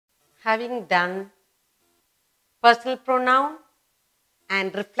Having done personal pronoun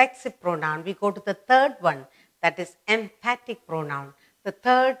and reflexive pronoun, we go to the third one, that is emphatic pronoun, the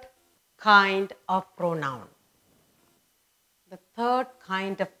third kind of pronoun. The third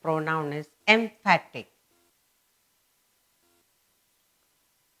kind of pronoun is emphatic.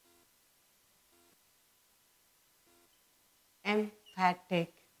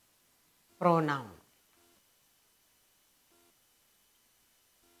 Emphatic pronoun.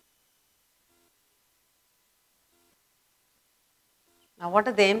 Now, what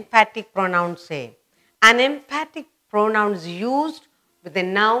does the emphatic pronoun say? An emphatic pronoun is used with a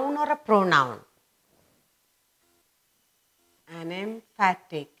noun or a pronoun. An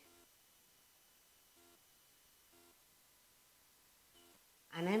emphatic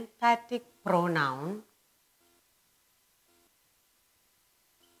pronoun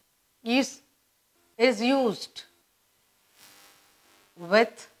is used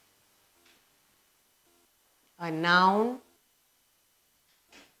with a noun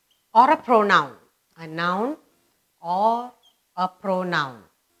or a pronoun. A noun or a pronoun.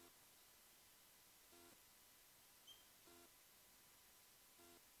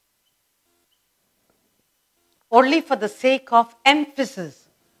 Only for the sake of emphasis.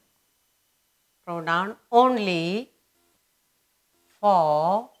 Pronoun only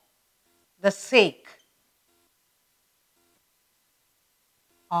for the sake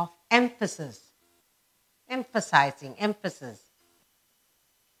of emphasis. Emphasizing, emphasis.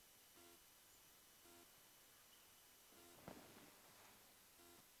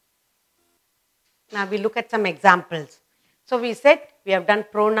 Now we look at some examples. So we said we have done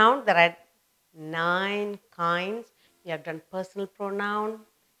pronoun. There are 9 kinds. We have done personal pronoun.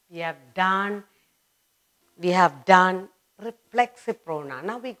 We have done reflexive pronoun.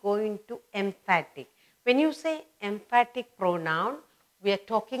 Now we go into emphatic. When you say emphatic pronoun, we are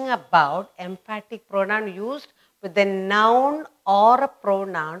talking about emphatic pronoun used with a noun or a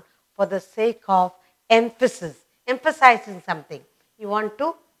pronoun for the sake of emphasis, emphasizing something. You want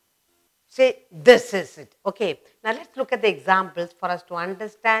to say this is it. Okay. Now let's look at the examples for us to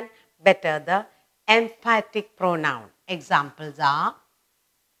understand better the emphatic pronoun. Examples are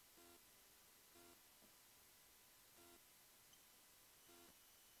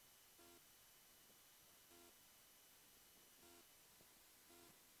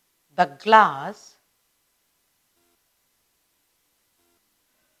the glass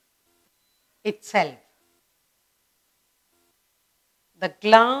itself. The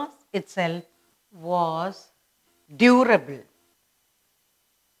glass itself was durable.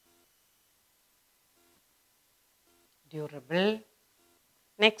 Durable.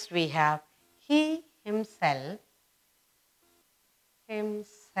 Next we have he himself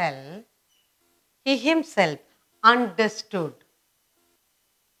understood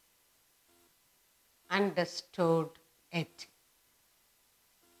it.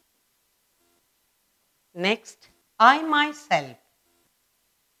 Next, I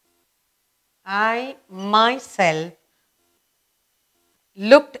myself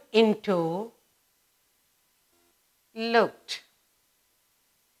looked into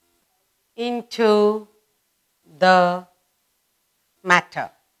the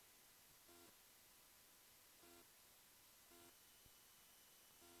matter.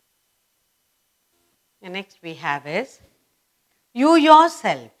 The next we have is you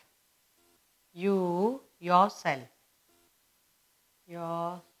yourself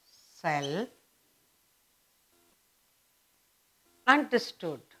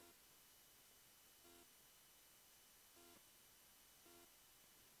understood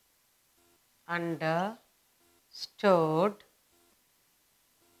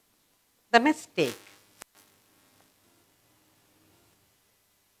the mistake.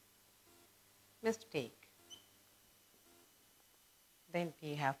 Then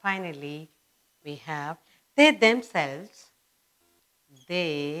we have finally they themselves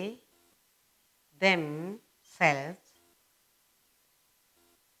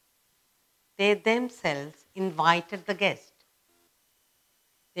invited the guest.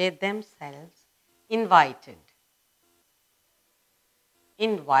 They themselves invited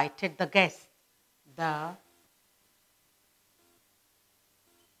the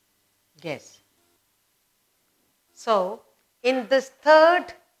guest. So, in this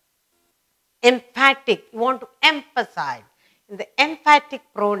third emphatic, you want to emphasize. In the emphatic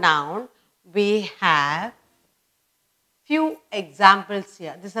pronoun, we have few examples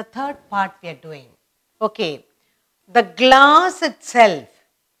here. This is the third part we are doing. Okay. The glass itself.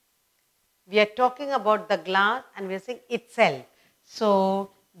 We are talking about the glass and we are saying itself.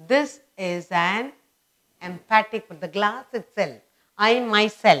 So, this is an emphatic for the glass itself. I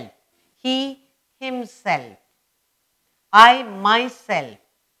myself. he, himself. I, myself.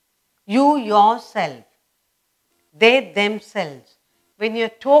 You, yourself. They, themselves. When you're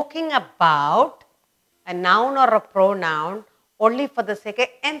talking about a noun or a pronoun, only for the sake of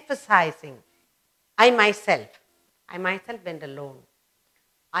emphasizing. I myself went alone.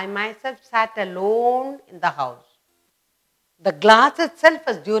 I myself sat alone in the house. The glass itself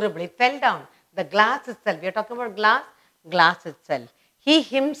was durable. It fell down. The glass itself. We are talking about glass. Glass itself. He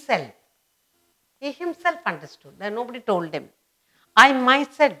himself understood. Nobody told him. I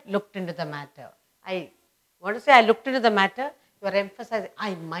myself looked into the matter. I looked into the matter. You are emphasizing.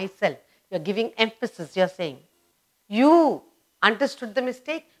 I myself. You are giving emphasis. You are saying. You understood the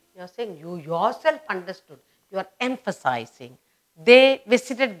mistake. You are saying you yourself understood. You are emphasizing. They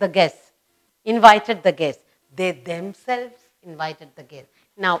visited the guests, invited the guests. They themselves invited the guests.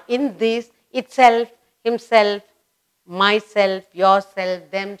 Now, in this, itself, himself, myself,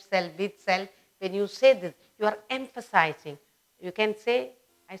 yourself, themselves, itself, when you say this, you are emphasizing. You can say,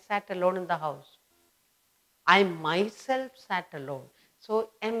 I sat alone in the house. I myself sat alone.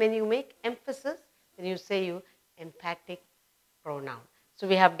 So, and when you make emphasis, then you say you emphatic pronoun. So,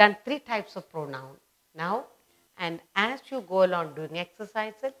 we have done 3 types of pronoun now, and as you go along doing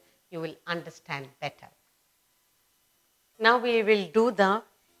exercises, you will understand better. Now, we will do the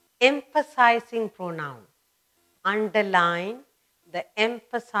emphasizing pronoun. Underline the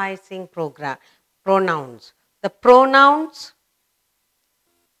emphasizing pronouns. The pronouns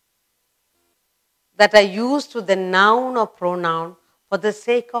that are used with the noun or pronoun for the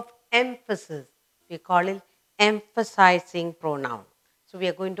sake of emphasis, we call it emphasizing pronoun. So, we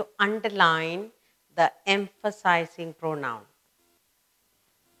are going to underline the emphasizing pronoun.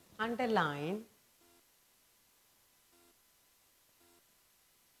 Underline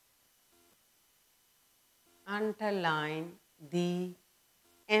the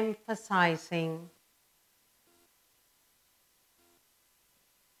emphasizing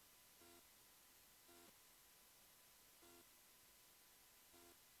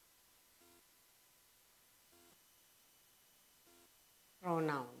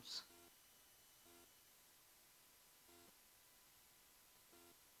pronouns.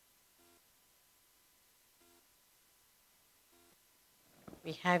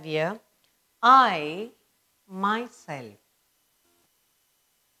 We have here, I myself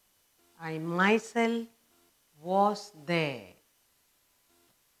was there.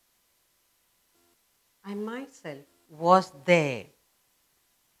 I myself was there.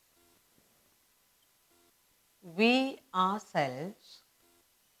 We ourselves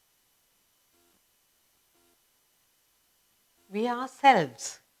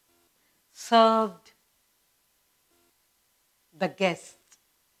served the guest.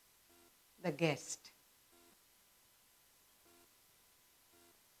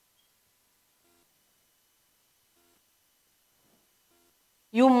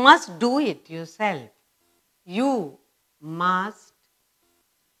 You must do it yourself. You must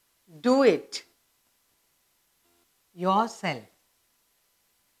do it yourself.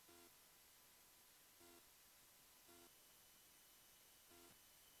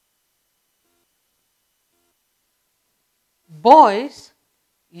 Boys,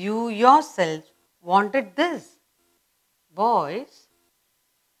 you yourself wanted this. Boys,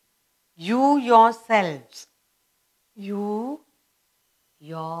 you yourselves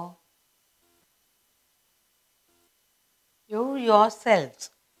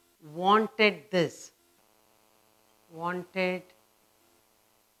wanted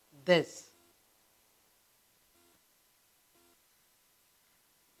this.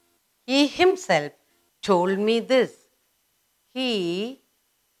 He himself told me this. He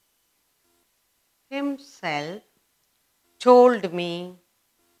himself told me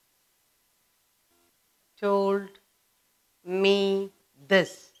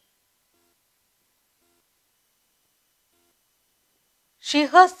this. She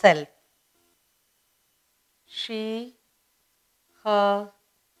herself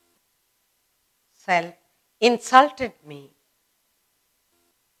insulted me.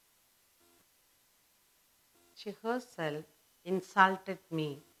 She herself insulted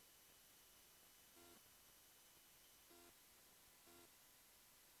me.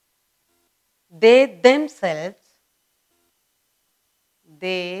 They themselves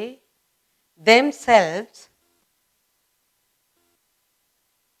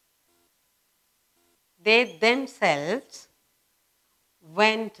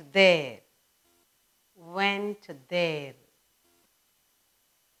went there.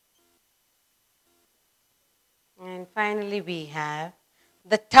 And finally we have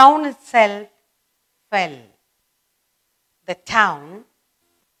the town itself fell. The town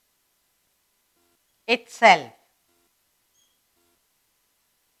itself.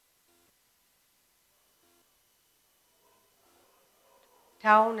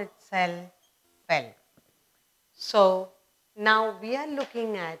 Town itself fell. So now we are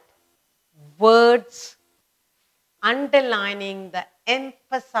looking at words underlining the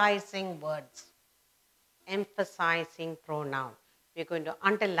emphasizing words, emphasizing pronoun. We're going to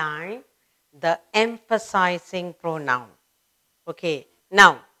underline the emphasizing pronoun. Okay,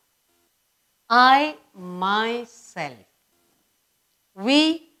 now I myself,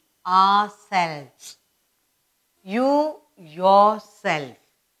 we ourselves, you yourself,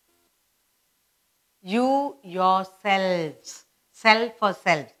 you yourselves, self or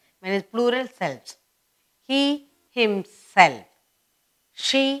selves, when it's plural selves, he himself,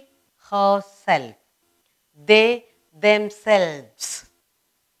 she herself, they themselves,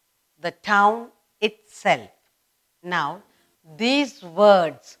 the town itself. Now, these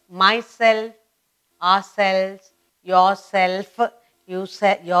words, myself, ourselves, yourself,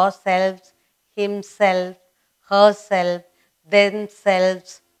 yourselves, himself, herself,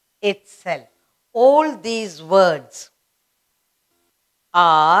 themselves, itself. All these words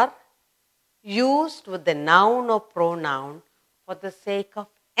are used with the noun or pronoun for the sake of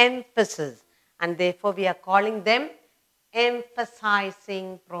emphasis, and therefore we are calling them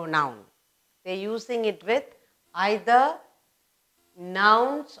emphasizing pronoun. They're using it with either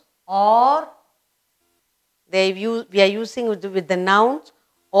nouns or we are using it with the nouns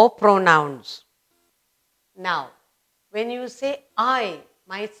or pronouns. Now, when you say I,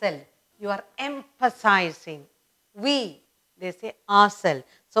 myself, you are emphasizing. We, they say ourselves.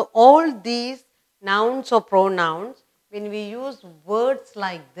 So all these nouns or pronouns, when we use words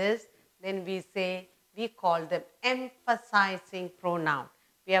like this, then we call them emphasizing pronoun.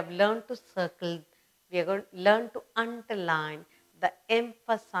 We have learned to circle, we are going to learn to underline the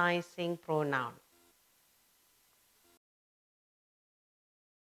emphasizing pronoun.